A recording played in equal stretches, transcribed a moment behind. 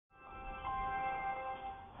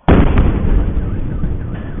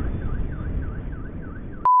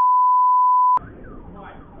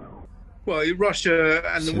Well, Russia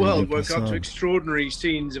and the world Sergiyev woke up to Posad. extraordinary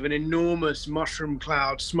scenes of an enormous mushroom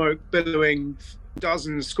cloud, smoke billowing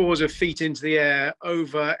dozens, scores of feet into the air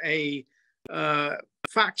over a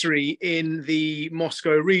factory in the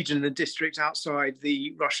Moscow region, the district outside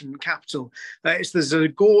the Russian capital. It's the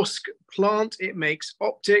Zagorsk plant. It makes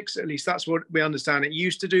optics, at least that's what we understand it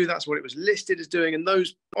used to do. That's what it was listed as doing. And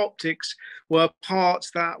those optics were parts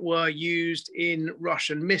that were used in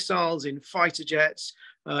Russian missiles, in fighter jets,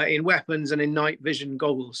 in weapons and in night vision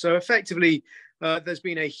goggles. So effectively, there's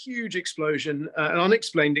been a huge explosion, an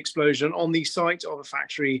unexplained explosion on the site of a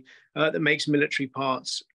factory that makes military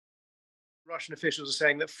parts. Russian officials are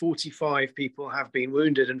saying that 45 people have been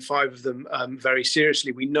wounded and 5 of them very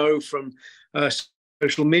seriously. We know from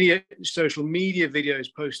social media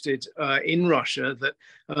videos posted in Russia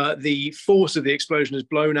that the force of the explosion has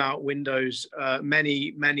blown out windows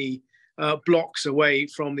many blocks away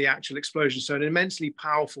from the actual explosion. So an immensely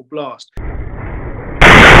powerful blast.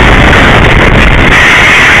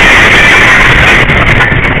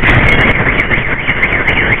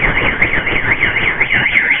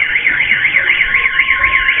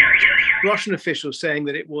 Russian officials saying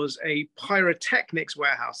that it was a pyrotechnics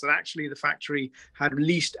warehouse, that actually the factory had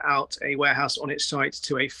leased out a warehouse on its site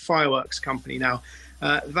to a fireworks company. Now,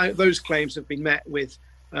 those claims have been met with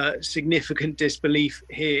significant disbelief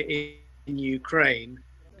here in Ukraine.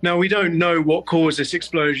 Now, we don't know what caused this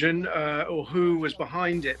explosion or who was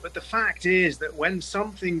behind it, but the fact is that when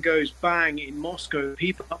something goes bang in Moscow,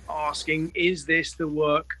 people are asking, is this the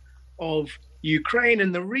work of Ukraine?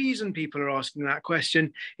 And the reason people are asking that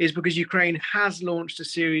question is because Ukraine has launched a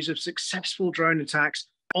series of successful drone attacks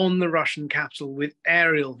on the Russian capital with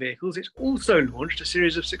aerial vehicles. It's also launched a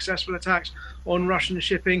series of successful attacks on Russian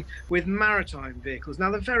shipping with maritime vehicles.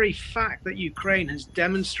 Now, the very fact that Ukraine has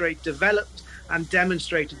developed and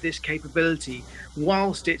demonstrated this capability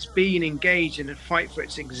whilst it's been engaged in a fight for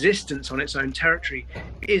its existence on its own territory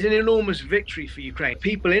is an enormous victory for Ukraine.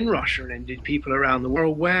 People in Russia and indeed people around the world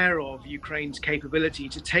are aware of Ukraine's capability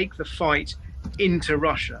to take the fight into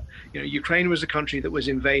Russia. Ukraine was a country that was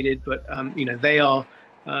invaded, but they are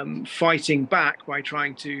fighting back by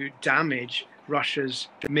trying to damage Russia's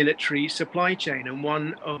military supply chain. And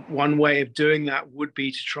one way of doing that would be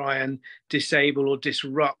to try and disable or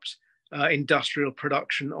disrupt industrial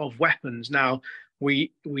production of weapons. Now,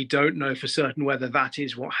 we don't know for certain whether that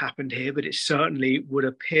is what happened here, but it certainly would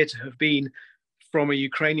appear to have been, from a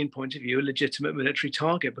Ukrainian point of view, a legitimate military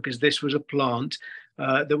target, because this was a plant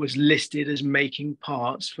that was listed as making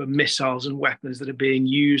parts for missiles and weapons that are being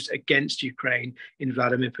used against Ukraine in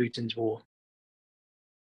Vladimir Putin's war.